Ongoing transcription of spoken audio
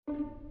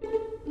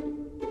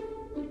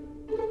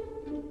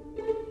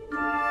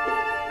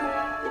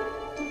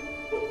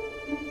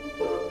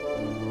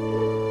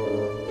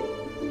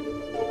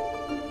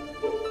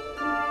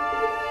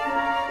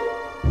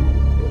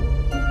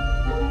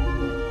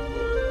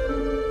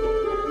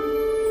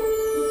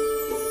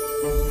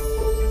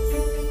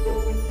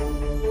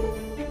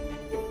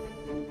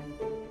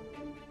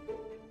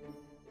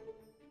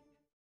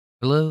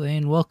Hello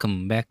and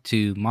welcome back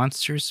to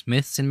Monsters,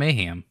 Myths, and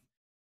Mayhem.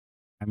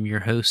 I'm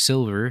your host,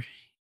 Silver.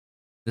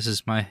 This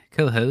is my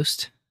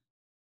co-host.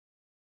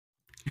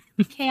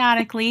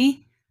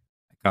 Chaotically.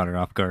 I caught her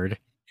off guard.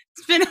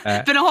 It's been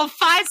a whole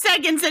 5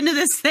 seconds into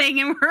this thing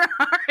and we're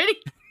already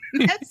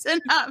messing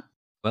up.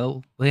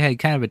 Well, we had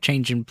kind of a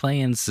change in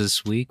plans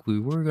this week. We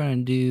were going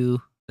to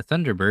do the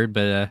Thunderbird,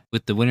 but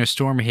with the winter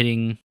storm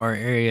hitting our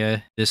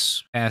area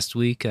this past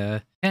week,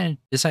 kind of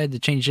decided to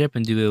change it up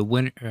and do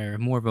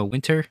more of a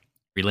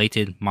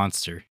winter-related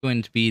monster. It's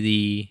going to be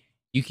the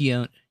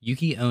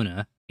Yuki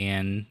Onna,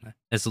 and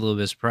as a little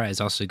bit of surprise,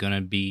 also going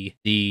to be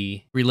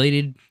the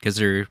related, because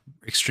they're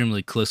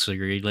extremely closely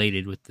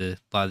related with a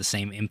lot of the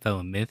same info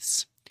and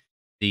myths,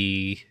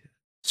 the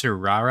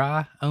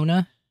Surara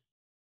Onna.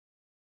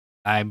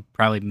 I'm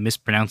probably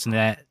mispronouncing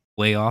that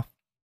way off.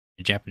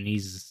 The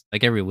Japanese is,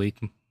 like every week,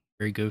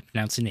 very good at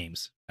pronouncing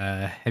names.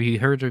 Have you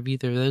heard of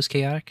either of those,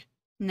 Chaotic?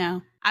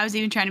 No. I was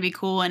even trying to be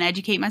cool and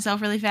educate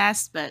myself really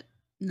fast, but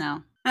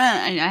no.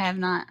 I have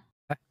not.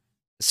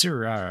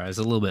 Surara is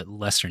a little bit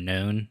lesser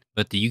known,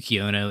 but the Yuki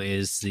Onna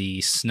is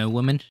the Snow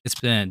Woman. It's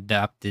been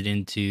adopted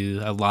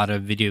into a lot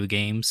of video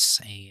games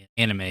and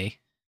anime,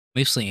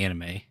 mostly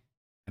anime. I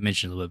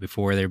mentioned a little bit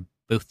before, they're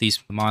both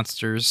these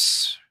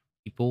monsters,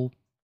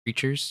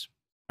 creatures,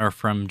 are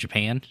from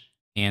Japan,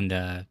 and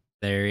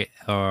they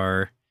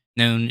are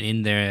known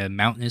in the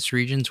mountainous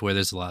regions where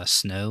there's a lot of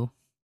snow.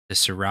 The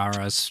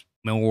Suraras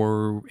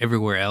more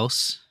everywhere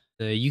else.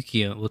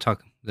 We'll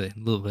talk a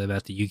little bit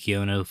about the Yuki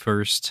Onna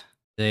first.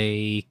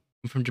 They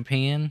come from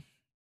Japan.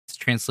 It's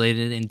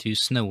translated into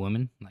Snow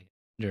Woman, like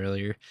I said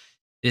earlier.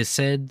 It is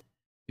said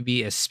to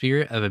be a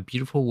spirit of a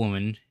beautiful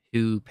woman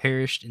who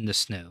perished in the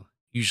snow.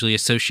 Usually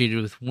associated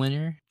with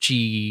winter,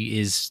 she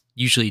is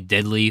usually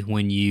deadly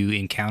when you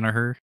encounter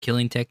her.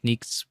 Killing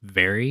techniques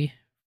vary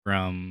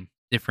from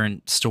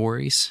different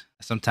stories.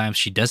 Sometimes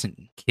she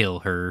doesn't kill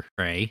her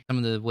prey. Some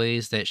of the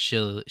ways that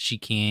she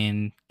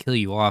can kill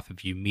you off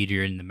if you meet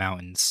her in the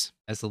mountains.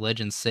 As the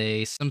legends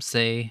say, some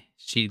say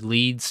she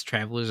leads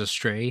travelers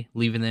astray,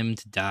 leaving them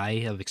to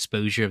die of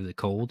exposure of the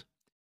cold.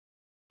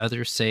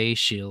 Others say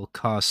she'll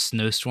cause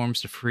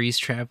snowstorms to freeze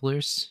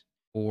travelers.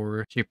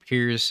 Or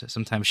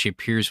sometimes she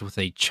appears with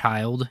a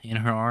child in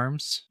her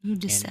arms.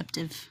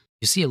 Deceptive.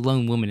 You see a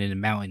lone woman in the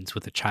mountains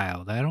with a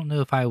child. I don't know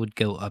if I would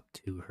go up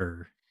to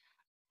her.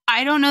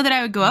 I don't know that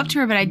I would go up to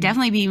her, but I'd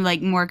definitely be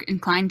like more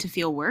inclined to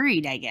feel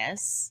worried, I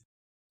guess.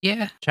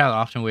 Yeah. Child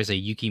often wears a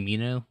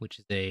yukimino, which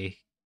is a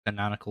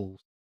canonical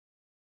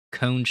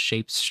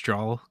cone-shaped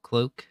straw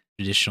cloak,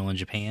 traditional in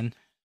Japan.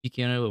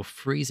 Yukino will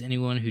freeze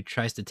anyone who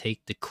tries to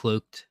take the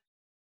cloaked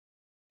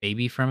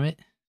baby from it.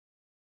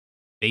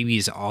 Baby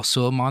is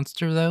also a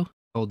monster, though,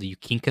 called the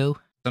Yukinko.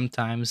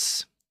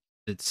 Sometimes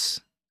it's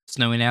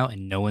snowing out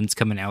and no one's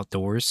coming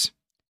outdoors.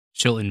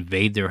 She'll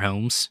invade their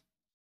homes.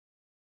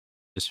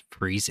 Just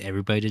freeze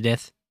everybody to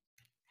death.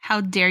 How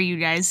dare you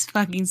guys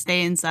fucking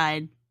stay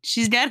inside?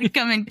 She's got to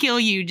come and kill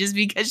you just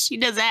because she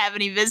doesn't have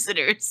any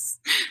visitors.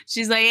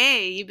 She's like,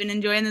 hey, you been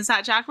enjoying this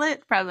hot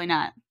chocolate? Probably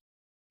not.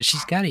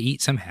 She's got to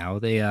eat somehow.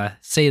 They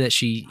say that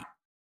she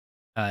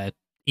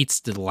eats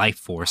the life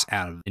force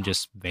out of it and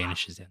just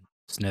vanishes in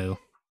snow.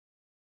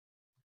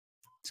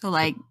 So,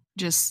 like,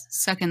 just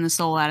sucking the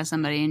soul out of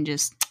somebody and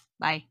just,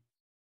 bye.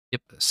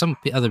 Yep. Some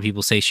other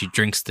people say she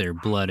drinks their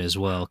blood as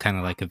well, kind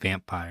of like a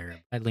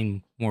vampire. I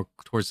lean more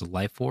towards the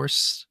life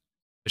force,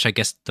 which I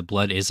guess the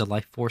blood is a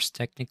life force,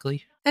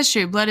 technically. That's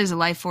true. Blood is a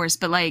life force,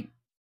 but, like,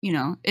 you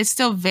know, it's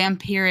still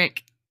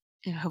vampiric.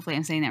 Hopefully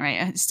I'm saying that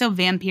right. It's still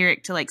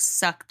vampiric to, like,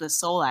 suck the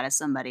soul out of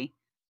somebody.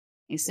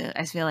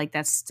 I feel like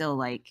that's still,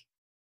 like,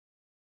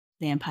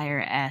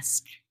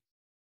 vampire-esque.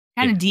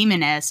 Kind of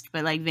demon-esque,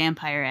 but, like,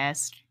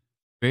 vampire-esque.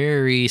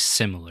 Very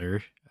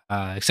similar,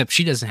 except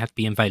she doesn't have to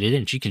be invited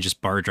in. She can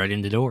just barge right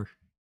in the door.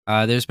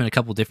 There's been a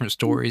couple different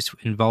stories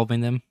involving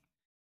them.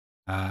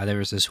 There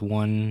was this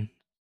one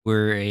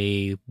where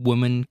a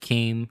woman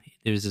came.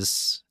 There's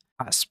this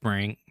hot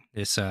spring.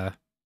 This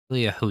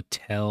really a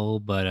hotel,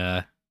 but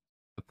a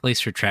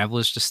place for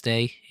travelers to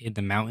stay in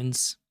the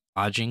mountains,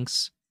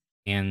 lodgings.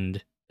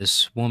 And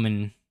this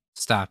woman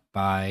stopped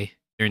by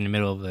during the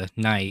middle of the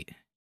night,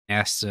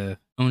 asked the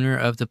owner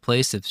of the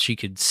place if she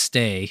could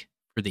stay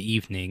for the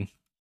evening,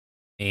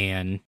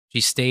 and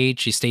she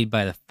stayed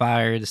by the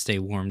fire to stay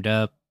warmed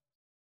up,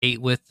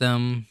 ate with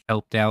them,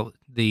 helped out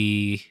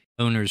the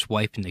owner's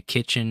wife in the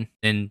kitchen.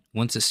 Then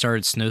once it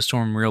started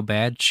snowstorm real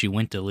bad, she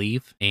went to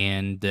leave,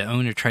 and the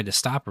owner tried to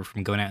stop her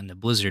from going out in the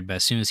blizzard, but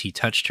as soon as he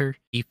touched her,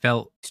 he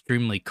felt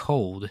extremely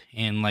cold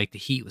and like the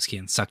heat was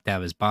getting sucked out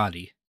of his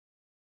body.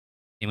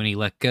 And when he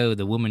let go,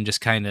 the woman just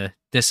kind of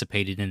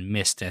dissipated in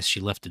mist as she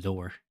left the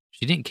door.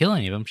 She didn't kill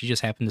any of them. She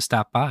just happened to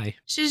stop by.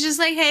 She's just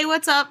like, hey,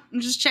 what's up?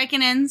 I'm just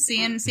checking in,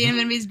 seeing if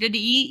anybody's good to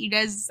eat. You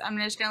guys, I'm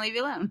just gonna leave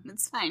you alone.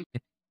 It's fine.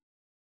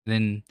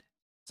 Then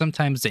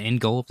sometimes the end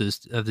goal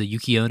of the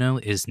Yuki Ono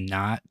is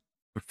not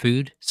for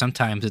food.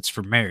 Sometimes it's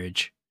for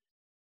marriage.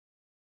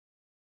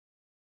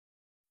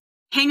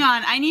 Hang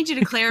on, I need you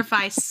to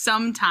clarify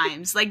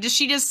sometimes. Like, does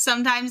she just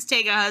sometimes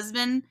take a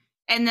husband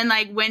and then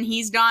like when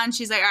he's gone,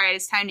 she's like, all right,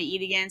 it's time to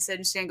eat again. So I'm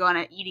just gonna go on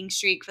an eating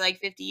streak for like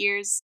 50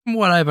 years. From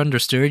what I've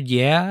understood,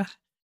 yeah.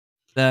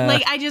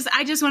 Like I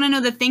just want to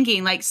know the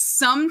thinking. Like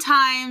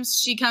sometimes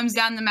she comes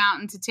down the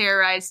mountain to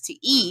terrorize to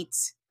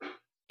eat.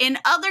 In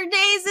other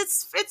days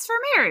it's for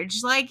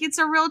marriage. Like it's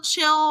a real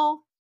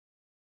chill.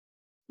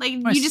 Like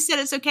you just said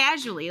it so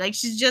casually. Like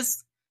she's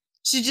just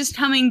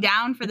coming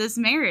down for this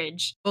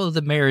marriage. Well,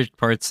 the marriage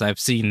parts I've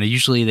seen,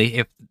 usually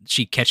if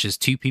she catches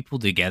two people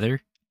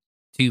together,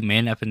 two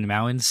men up in the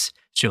mountains,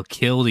 she'll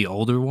kill the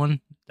older one,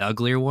 the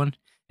uglier one,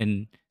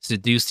 and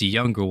seduce the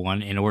younger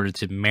one in order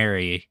to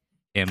marry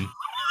him.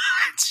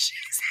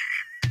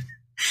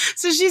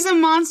 So she's a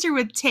monster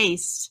with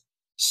taste.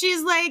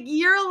 She's like,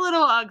 you're a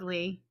little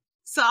ugly,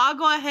 so I'll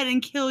go ahead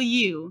and kill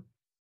you.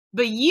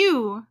 But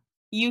you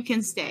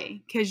can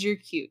stay because you're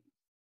cute.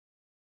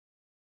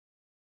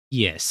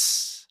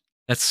 Yes.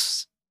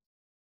 That's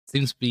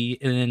seems to be,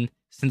 and then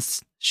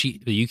since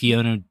Yuki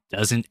Ono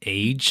doesn't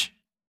age,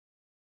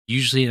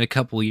 usually in a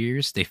couple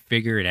years they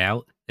figure it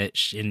out that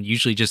and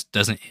usually just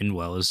doesn't end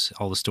well, as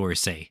all the stories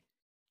say.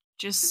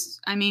 Just,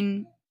 I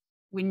mean,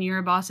 when you're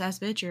a boss ass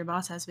bitch, you're a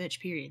boss ass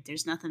bitch. Period.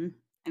 There's nothing.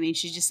 I mean,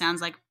 she just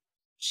sounds like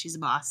she's a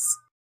boss.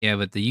 Yeah,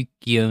 but the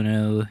Yuki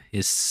Ono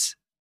is.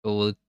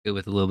 We'll go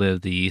with a little bit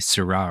of the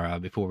Sarara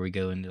before we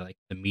go into like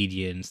the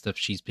media and stuff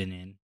she's been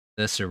in.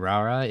 The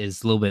Sarara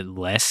is a little bit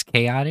less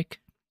chaotic,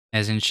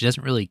 as in she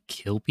doesn't really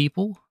kill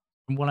people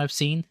from what I've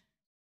seen.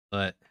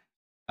 But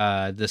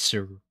Sarara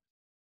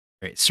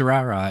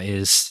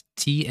is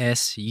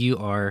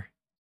Tsura.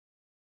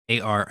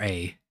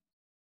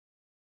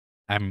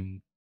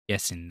 I'm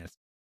guessing that's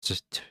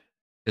just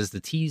because the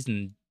T's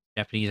in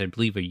Japanese, I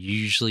believe, are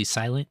usually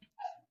silent.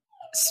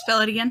 Spell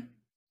it again.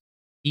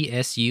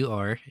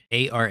 Tsura.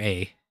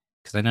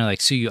 Because I know like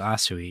Suyu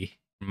Asui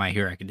from My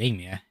Hero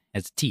Academia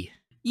has a T.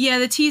 Yeah,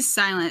 the T is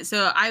silent.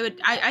 So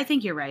I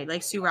think you're right.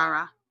 Like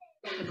Surara,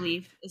 I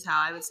believe, is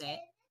how I would say it.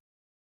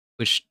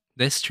 Which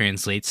this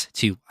translates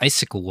to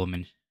Icicle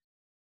Woman.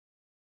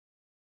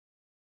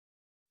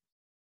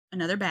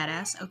 Another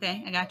badass.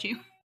 Okay, I got you.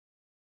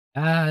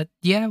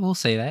 Yeah, we'll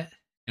say that.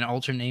 An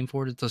alternate name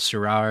for it is the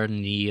Sarara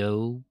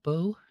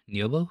Niobo.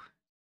 Niobo.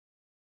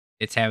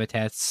 Its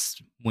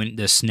habitats when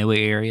the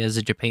snowy areas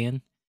of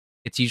Japan.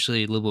 It's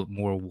usually a little bit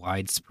more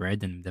widespread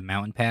than the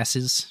mountain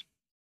passes.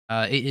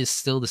 It is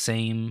still the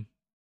same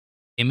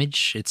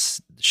image.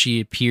 She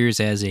appears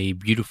as a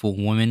beautiful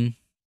woman,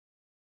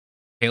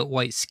 pale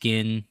white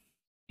skin,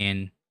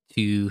 and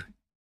you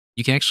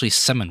can actually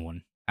summon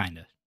one,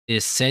 kinda. It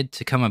is said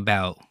to come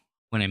about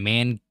when a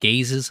man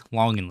gazes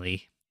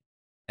longingly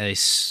at a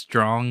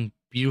strong,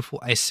 beautiful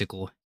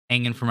icicle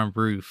hanging from a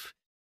roof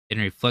and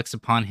reflects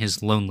upon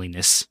his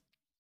loneliness.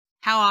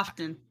 How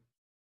often?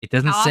 It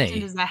doesn't How say. often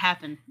does that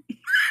happen?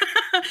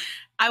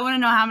 I want to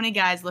know how many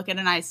guys look at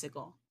an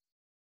icicle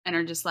and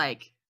are just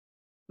like,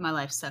 my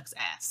life sucks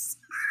ass.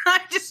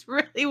 I just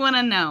really want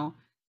to know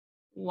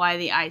why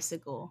the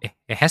icicle.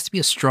 It has to be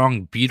a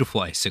strong,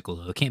 beautiful icicle,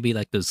 though. It can't be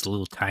like those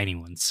little tiny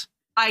ones.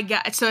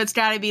 So it's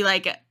got to be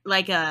like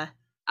a.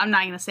 I'm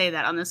not gonna say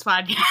that on this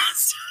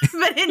podcast,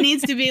 but it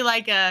needs to be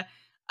like a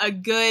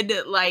good,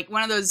 like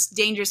one of those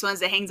dangerous ones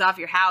that hangs off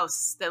your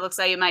house that looks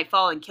like it might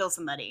fall and kill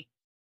somebody.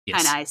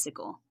 Yes. Kind of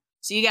icicle.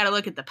 So you got to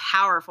look at the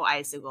powerful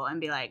icicle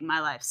and be like, my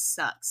life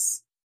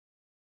sucks.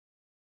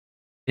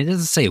 It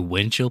doesn't say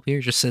when she'll appear;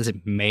 it just says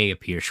it may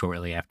appear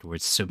shortly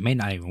afterwards, so it may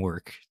not even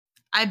work.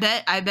 I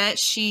bet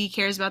she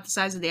cares about the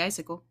size of the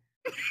icicle.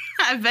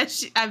 I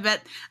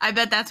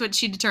bet that's what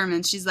she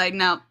determines. She's like,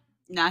 no,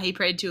 he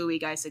prayed to a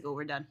weak icicle.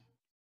 We're done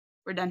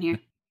here.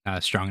 Not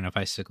a strong enough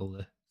icicle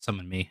to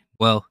summon me.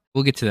 Well,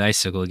 we'll get to the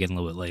icicle again a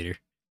little bit later.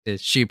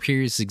 She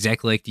appears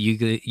exactly like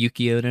the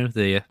Yuki Ono,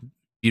 the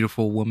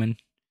beautiful woman.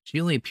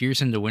 She only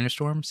appears in the winter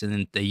storms, and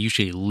then they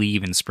usually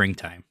leave in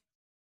springtime.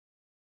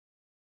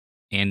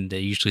 And they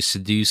usually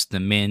seduce the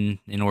men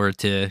in order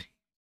to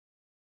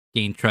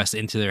gain trust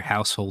into their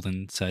household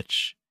and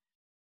such.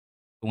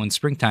 But when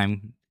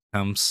springtime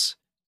comes,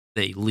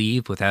 they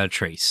leave without a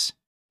trace.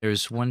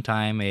 There's one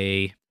time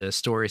the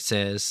story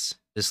says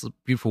this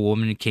beautiful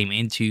woman came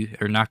into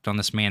or knocked on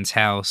this man's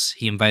house.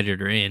 He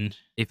invited her in.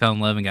 They fell in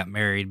love and got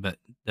married, but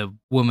the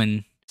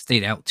woman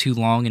stayed out too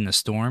long in the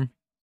storm,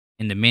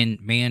 and the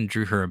man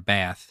drew her a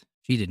bath.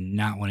 She did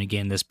not want to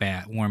get in this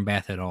warm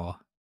bath at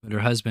all. But her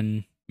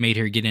husband made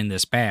her get in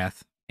this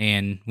bath,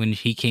 and when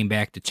he came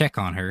back to check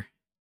on her,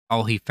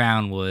 all he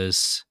found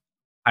was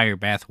higher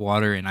bath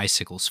water and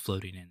icicles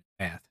floating in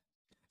the bath.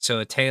 So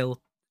a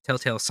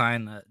telltale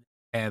sign that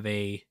have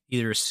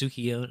either a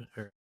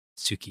Tsukiono,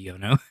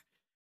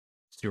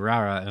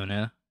 Surara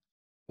Ono,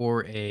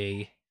 or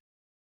a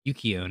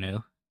Yuki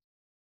Ono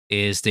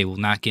is they will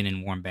not get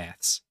in warm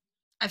baths.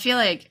 I feel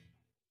like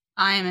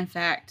I am in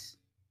fact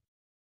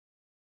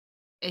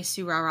a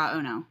Surara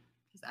Ono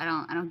because I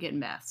don't get in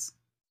baths.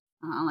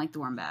 I don't like the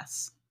warm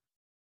baths.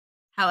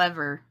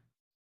 However,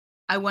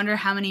 I wonder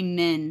how many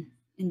men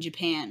in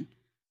Japan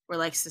were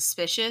like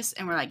suspicious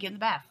and were like, get in the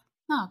bath.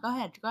 No, go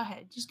ahead.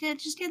 Just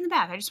get in the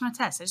bath. I just want to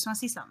test. I just want to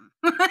see something.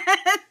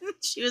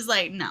 She was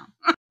like, no.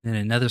 And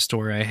another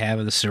story I have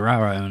of the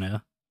Surara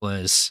Ono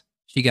was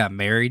she got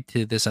married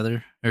to this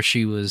other, or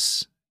she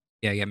was,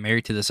 yeah, got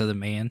married to this other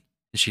man.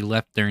 And she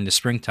left during the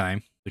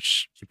springtime,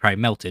 which she probably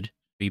melted,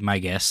 be my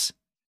guess.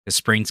 The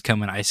spring's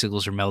coming,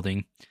 icicles are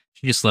melting.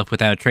 She just left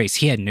without a trace.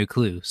 He had no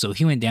clue. So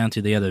he went down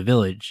to the other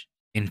village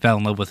and fell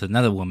in love with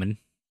another woman.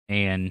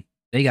 And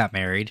they got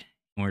married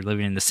and were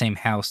living in the same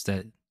house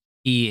that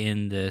he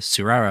and the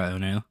Surara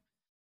Ono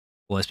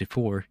was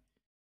before.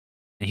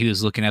 And he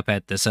was looking up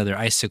at this other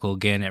icicle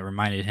again. It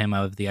reminded him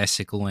of the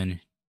icicle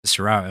in the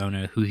Surara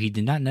Ono, who he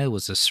did not know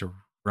was a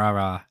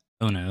Surara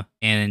Ono.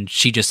 And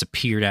she just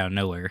appeared out of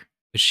nowhere.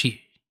 But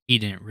he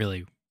didn't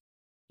really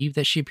believe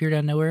that she appeared out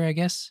of nowhere, I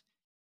guess.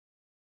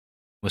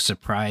 Was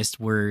surprised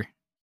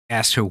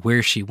asked her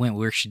where she went,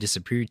 where she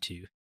disappeared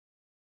to.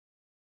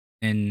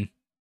 And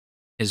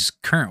his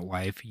current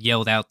wife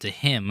yelled out to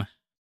him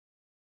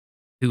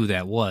who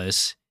that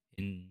was.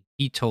 And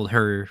he told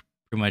her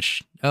pretty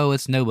much, oh,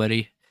 it's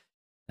nobody.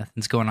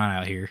 Nothing's going on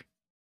out here.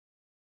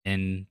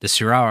 And the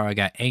Surara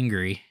got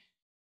angry,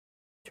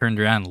 turned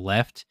around and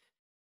left.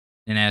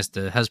 And as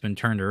the husband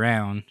turned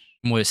around,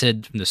 from what it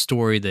said from the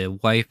story, the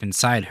wife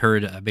inside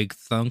heard a big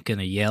thunk and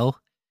a yell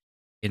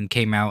and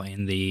came out,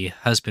 and the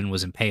husband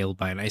was impaled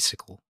by an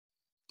icicle.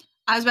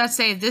 I was about to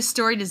say, if this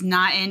story does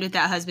not end with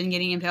that husband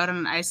getting impaled on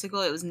an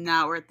icicle, it was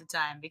not worth the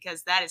time,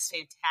 because that is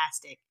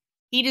fantastic.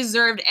 He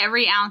deserved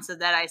every ounce of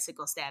that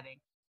icicle stabbing.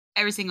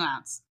 Every single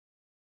ounce.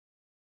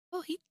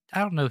 Well, I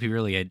don't know if he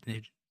really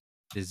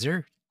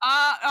deserved.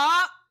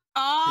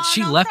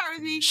 She left.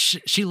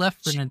 She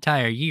left for an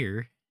entire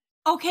year.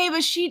 Okay,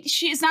 but she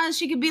it's not that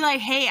she could be like,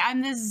 hey,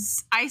 I'm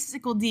this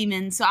icicle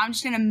demon, so I'm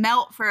just gonna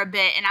melt for a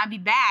bit and I'll be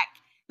back.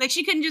 Like,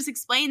 she couldn't just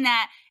explain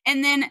that.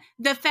 And then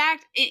the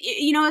fact,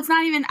 it's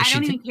not even, I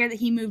don't even care that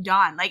he moved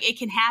on. Like, it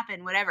can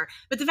happen, whatever.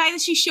 But the fact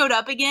that she showed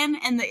up again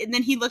and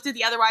then he looked at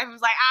the other wife and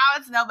was like, oh,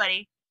 it's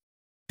nobody.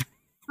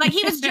 Like,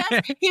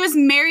 he was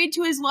married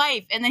to his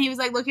wife. And then he was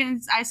like looking at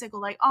his icicle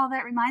like, oh,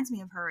 that reminds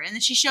me of her. And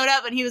then she showed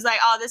up and he was like,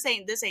 oh, this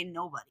ain't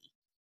nobody.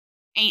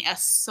 Ain't a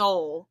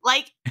soul.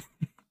 Like,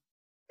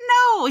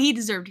 no, he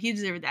deserved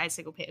the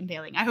icicle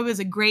impaling. I hope it was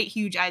a great,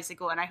 huge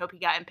icicle, and I hope he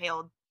got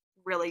impaled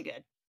really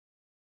good.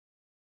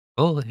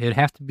 Well, it'd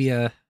have to be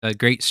a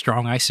great,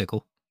 strong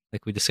icicle,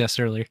 like we discussed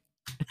earlier.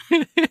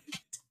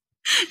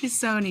 There's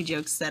so many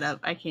jokes set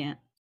up. I can't.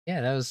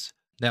 Yeah, that was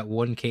that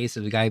one case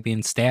of the guy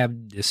being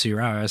stabbed. The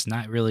Surara is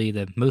not really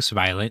the most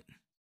violent.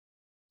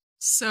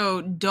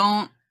 So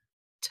don't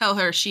tell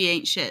her she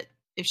ain't shit.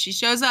 If she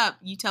shows up,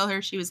 you tell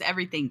her she was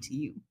everything to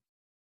you.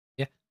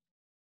 Yeah.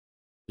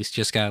 At least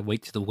just gotta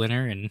wait to the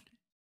winter, and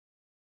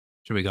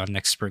should we go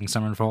next spring,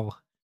 summer, and fall?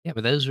 Yeah,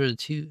 but those were the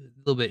two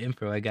little bit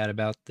info I got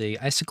about the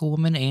Icicle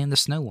Woman and the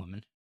Snow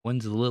Woman.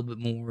 One's a little bit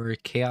more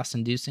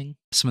chaos-inducing.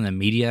 Some of the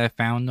media I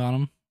found on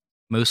them,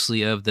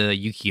 mostly of the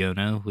Yuki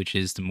Onna, which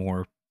is the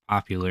more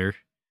popular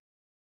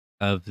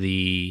of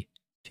the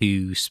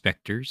two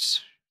specters.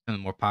 Some of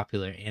the more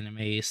popular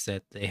animes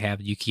that they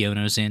have Yuki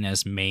Onnos in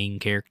as main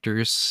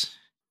characters.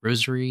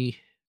 Rosary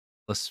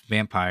plus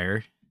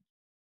Vampire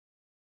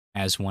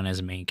has one as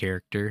a main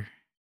character,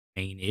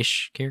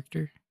 main-ish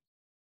character.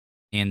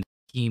 And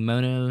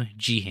Kimono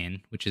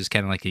Jihen, which is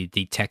kind of like a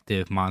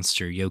detective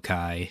monster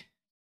yokai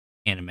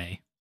anime.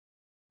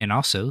 And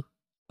also,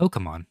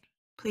 Pokemon.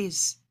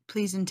 Please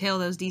entail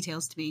those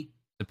details to me.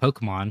 The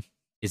Pokemon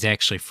is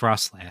actually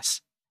Frostlass,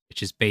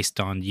 which is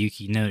based on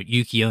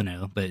Yuki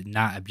Ono, but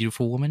not a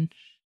beautiful woman,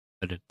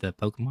 but the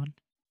Pokemon,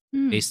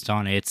 based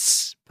on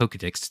its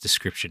Pokedex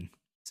description.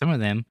 Some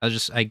of them,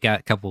 I got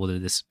a couple of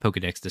this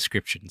Pokedex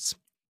descriptions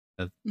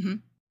of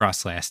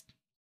Frostlass.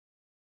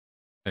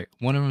 Right.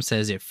 One of them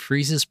says it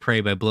freezes prey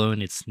by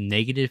blowing its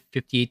negative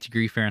 58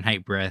 degree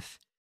Fahrenheit breath.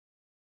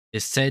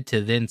 Is said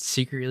to then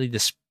secretly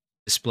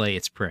display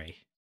its prey.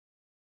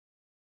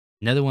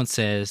 Another one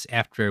says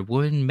after a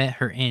woman met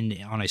her end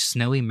on a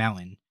snowy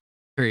mountain,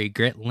 her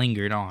regret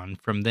lingered on.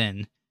 From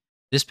then,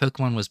 this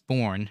Pokemon was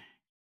born.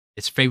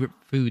 Its favorite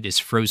food is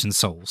frozen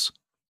souls.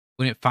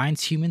 When it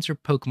finds humans or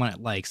Pokemon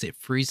it likes, it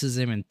freezes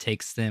them and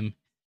takes them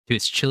to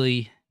its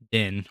chilly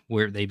den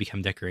where they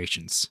become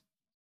decorations.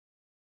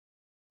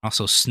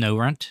 Also,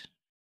 Snorunt,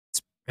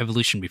 its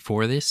evolution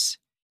before this,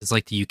 is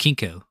like the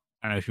Yukinko.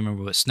 I don't know if you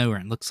remember what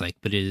Snorunt looks like,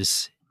 but it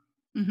is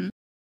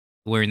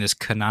wearing this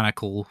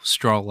canonical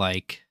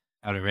straw-like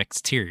outer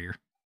exterior.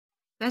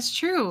 That's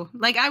true.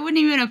 Like, I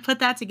wouldn't even have put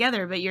that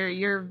together, but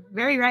you're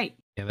very right.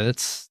 Yeah, but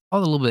that's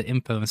all the little bit of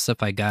info and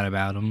stuff I got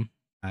about them.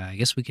 I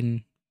guess we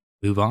can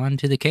move on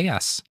to the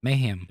chaos,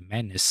 mayhem,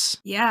 madness.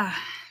 Yeah,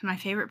 my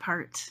favorite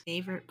part. Do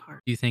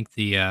you think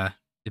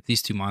if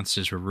these two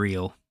monsters were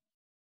real,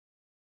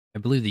 I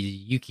believe the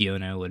Yuki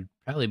Ono would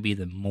probably be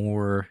the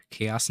more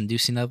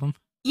chaos-inducing of them.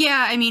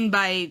 Yeah, I mean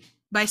by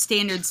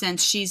standard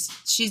sense, she's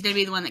gonna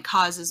be the one that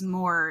causes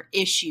more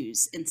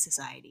issues in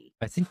society.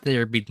 I think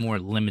they'd be more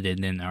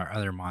limited than our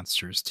other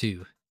monsters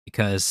too,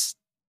 because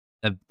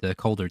of the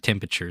colder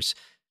temperatures.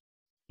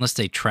 Unless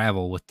they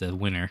travel with the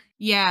winter.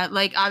 Yeah,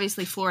 like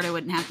obviously Florida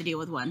wouldn't have to deal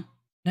with one.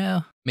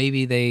 No,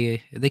 maybe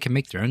they can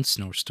make their own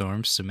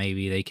snowstorms, so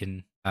maybe they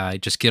can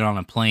just get on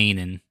a plane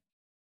and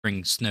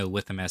bring snow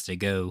with them as they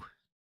go.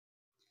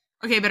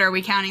 Okay, but are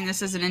we counting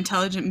this as an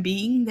intelligent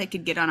being that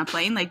could get on a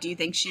plane? Like, do you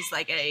think she's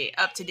like a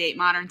up to date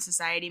modern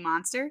society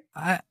monster?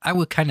 I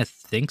would kind of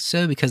think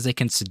so because they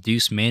can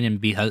seduce men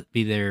and be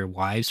their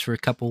wives for a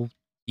couple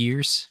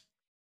years.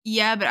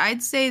 Yeah, but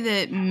I'd say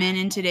that men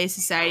in today's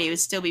society would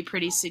still be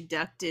pretty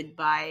seduced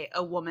by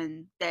a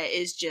woman that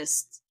is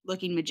just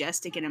looking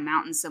majestic in a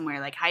mountain somewhere,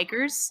 like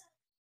hikers.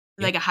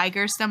 Yeah, Like a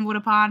hiker stumbled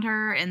upon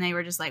her and they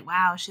were just like,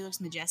 wow, she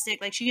looks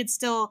majestic. Like she could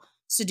still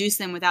seduce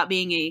them without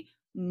being a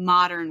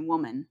modern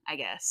woman, I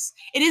guess.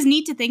 It is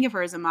neat to think of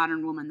her as a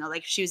modern woman, though.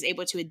 Like she was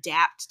able to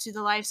adapt to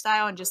the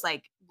lifestyle and just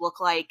like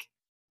look like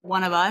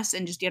one of us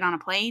and just get on a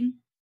plane.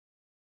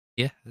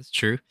 yeah, that's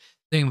true.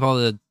 Think of all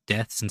the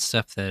deaths and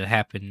stuff that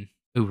happened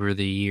over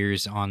the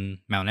years on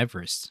Mount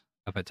Everest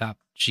up at top.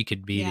 She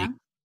could be Yeah. the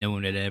no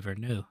one would ever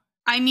know.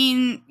 I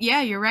mean,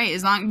 yeah, you're right.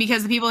 As long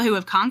because the people who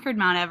have conquered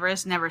Mount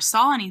Everest never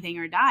saw anything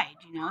or died,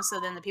 you know. So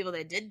then the people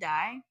that did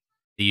die,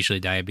 They usually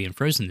die of being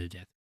frozen to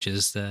death, which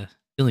is the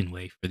killing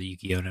way for the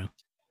Yuki Ono.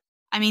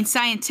 I mean,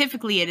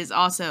 scientifically, it is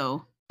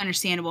also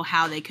understandable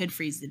how they could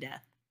freeze to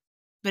death.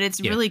 But it's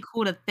Yeah, really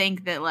cool to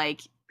think that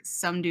like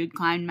some dude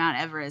climbed Mount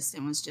Everest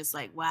and was just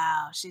like,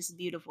 "Wow, she's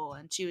beautiful,"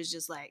 and she was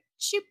just like,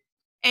 "Shoop."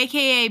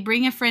 AKA,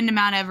 bring a friend to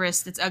Mount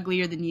Everest that's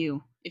uglier than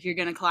you if you're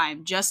gonna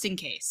climb, just in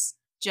case.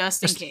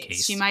 Just in just in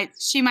case. She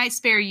case. might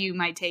spare you,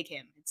 might take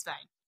him. It's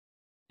fine.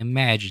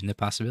 Imagine the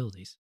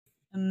possibilities.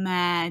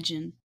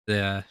 Imagine.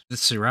 The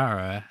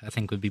Surara, I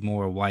think, would be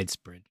more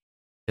widespread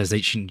because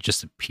they shouldn't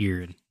just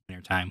appear in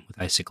wintertime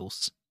with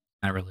icicles,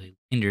 not really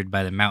hindered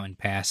by the mountain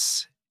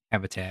pass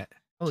habitat.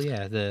 Oh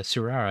yeah, the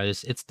Surara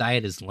is its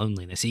diet is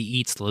loneliness. It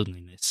eats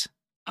loneliness.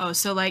 Oh,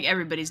 so like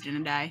everybody's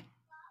gonna die.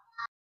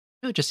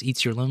 It just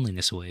eats your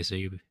loneliness away. So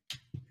you,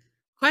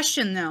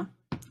 Question though.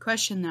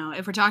 Question though.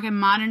 If we're talking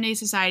modern day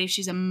society, if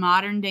she's a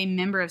modern day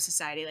member of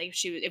society, like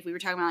if we were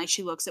talking about like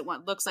she looks at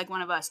what looks like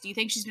one of us, do you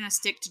think she's gonna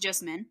stick to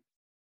just men?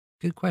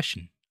 good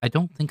question. I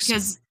don't think so.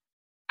 Because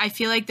I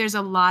feel like there's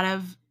a lot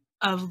of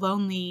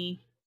lonely,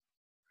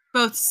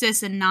 both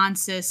cis and non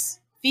cis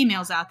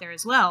females out there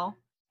as well.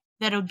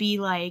 That'll be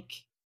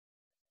like,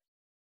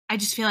 I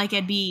just feel like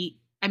it'd be.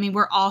 I mean,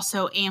 we're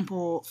also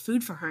ample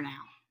food for her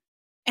now.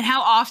 And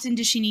how often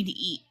does she need to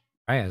eat?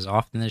 Right, as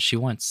often as she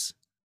wants.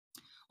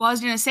 Well, I was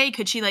gonna say,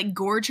 could she like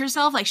gorge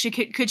herself? Like,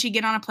 could she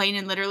get on a plane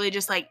and literally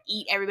just like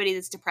eat everybody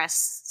that's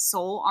depressed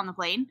soul on the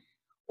plane?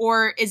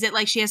 Or is it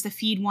like she has to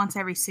feed once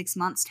every 6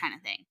 months kind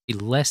of thing? Be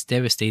less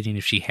devastating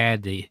if she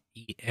had to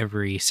eat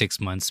every 6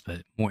 months,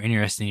 but more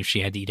interesting if she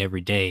had to eat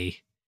every day.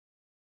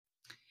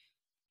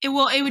 It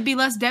would be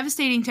less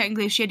devastating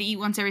technically if she had to eat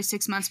once every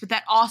 6 months, but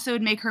that also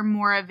would make her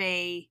more of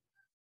a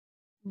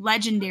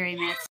legendary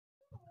myth.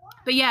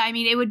 But yeah, I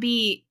mean, it would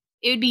be.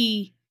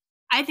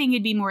 I think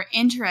it'd be more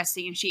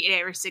interesting if she ate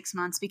every 6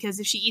 months because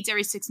if she eats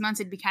every 6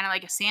 months, it'd be kind of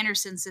like a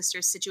Sanderson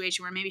sisters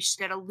situation where maybe she's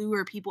got to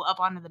lure people up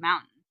onto the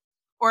mountain,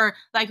 or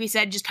like we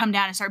said, just come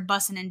down and start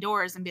busting in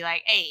doors and be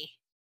like, "Hey,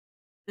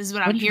 this is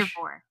what I I'm wonder, here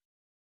for."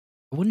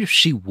 I wonder if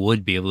she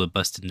would be able to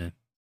bust into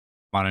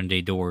modern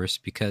day doors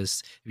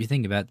because if you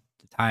think about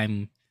the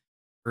time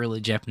early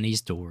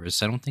Japanese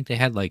doors, I don't think they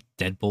had like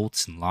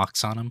deadbolts and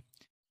locks on them.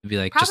 It'd be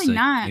like just Probably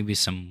like not. maybe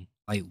some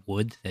light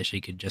wood that she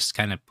could just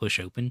kind of push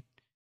open.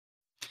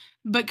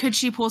 But could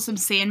she pull some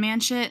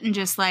Sandman shit and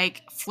just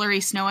like flurry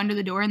snow under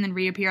the door and then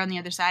reappear on the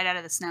other side out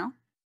of the snow?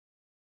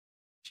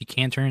 She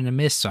can turn into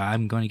mist, so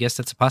I'm going to guess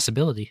that's a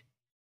possibility.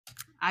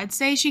 I'd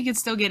say she could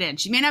still get in.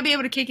 She may not be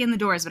able to kick in the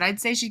doors, but I'd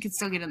say she could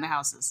still get in the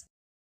houses.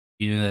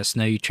 You know that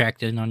snow you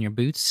tracked in on your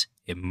boots?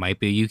 It might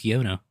be a Yuki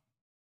Ono.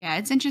 Yeah,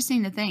 it's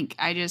interesting to think.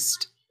 I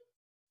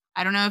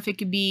don't know if it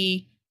could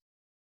be.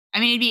 I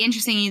mean, it'd be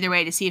interesting either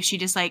way to see if she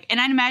just like, and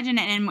I'd imagine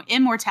in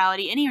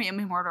immortality, any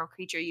immortal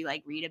creature you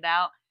like read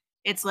about,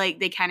 it's like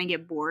they kind of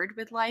get bored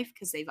with life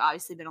because they've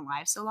obviously been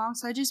alive so long.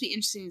 So it'd just be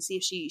interesting to see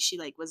if she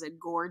like was a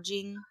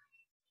gorging,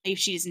 like if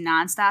she just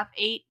nonstop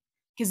ate.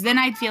 Because then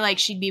I'd feel like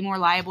she'd be more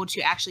liable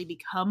to actually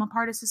become a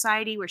part of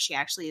society where she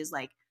actually is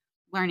like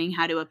learning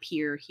how to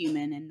appear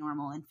human and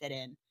normal and fit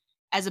in.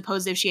 As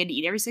opposed to if she had to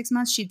eat every 6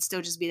 months, she'd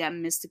still just be that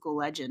mystical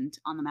legend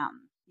on the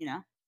mountain, you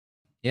know?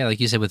 Yeah, like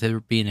you said, with her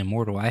being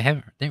immortal,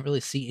 didn't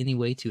really see any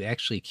way to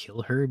actually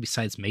kill her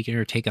besides making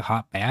her take a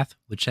hot bath,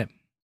 which that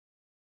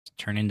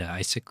turn into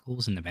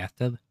icicles in the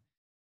bathtub.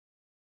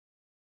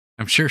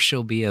 I'm sure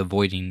she'll be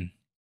avoiding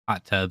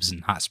hot tubs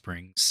and hot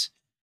springs,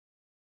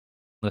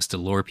 unless to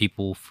lure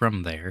people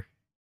from there.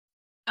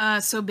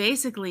 So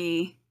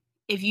basically,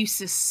 if you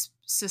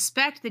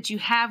suspect that you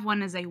have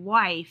one as a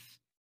wife,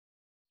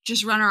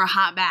 just run her a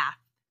hot bath.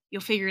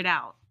 You'll figure it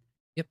out.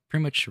 Yep,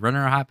 pretty much run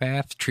her a hot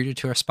bath, treat her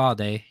to a spa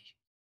day.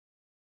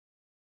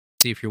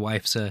 See if your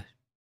wife's a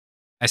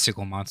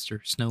icicle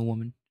monster, snow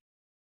woman.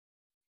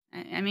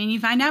 I mean, you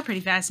find out pretty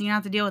fast and you don't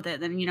have to deal with it.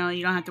 Then, you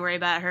don't have to worry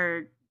about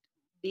her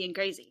being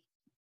crazy.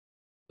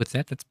 With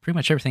that, that's pretty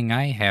much everything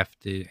I have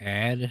to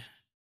add.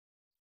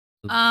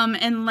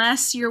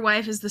 Unless your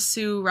wife is the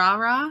Sue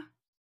Rah-Rah,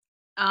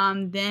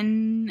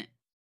 then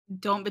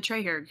don't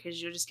betray her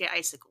because you'll just get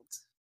icicled.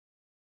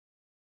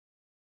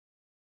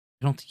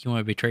 I don't think you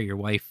want to betray your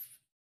wife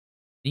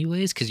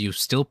anyways, because you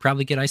still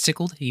probably get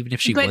icicled, even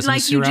if she wasn't a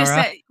Sue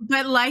Rah-Rah.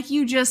 But like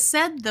you just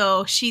said,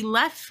 though, she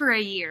left for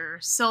a year.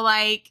 So,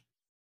 like,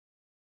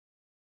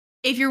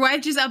 if your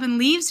wife just up and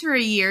leaves for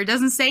a year,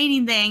 doesn't say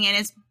anything, and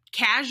it's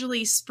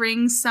casually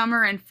spring,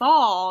 summer, and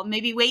fall,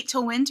 maybe wait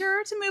till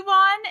winter to move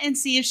on and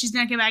see if she's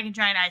going to come back and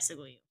try and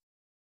icicle you.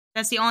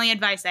 That's the only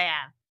advice I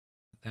have.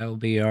 That will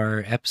be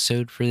our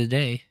episode for the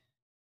day.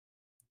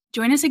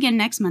 Join us again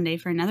next Monday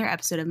for another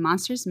episode of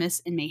Monsters,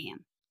 Myths, and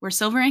Mayhem, where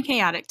Silver and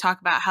Chaotic talk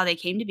about how they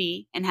came to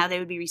be and how they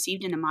would be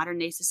received in a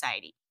modern-day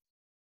society.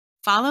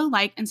 Follow,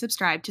 like, and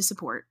subscribe to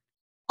support.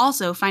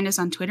 Also, find us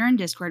on Twitter and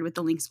Discord with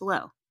the links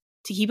below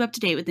to keep up to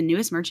date with the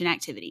newest merchant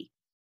activity.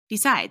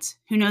 Besides,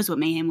 who knows what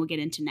Mayhem we'll get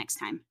into next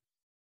time.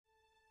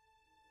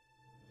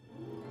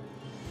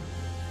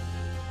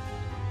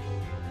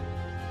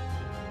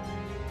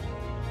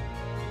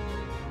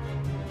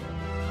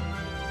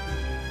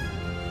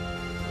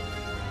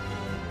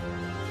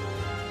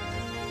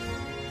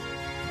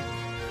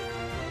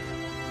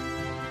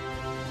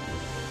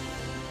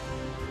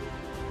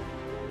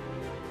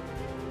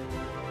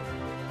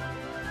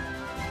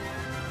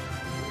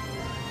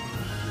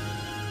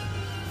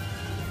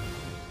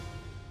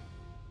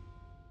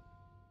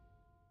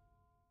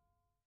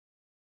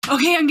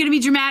 Okay, I'm going to be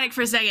dramatic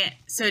for a second,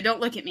 so don't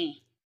look at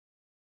me.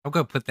 I'm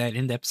going to put that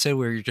in the episode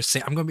where you're just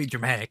saying, I'm going to be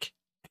dramatic.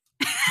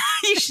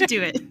 You should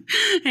do it.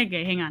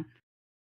 Okay, hang on.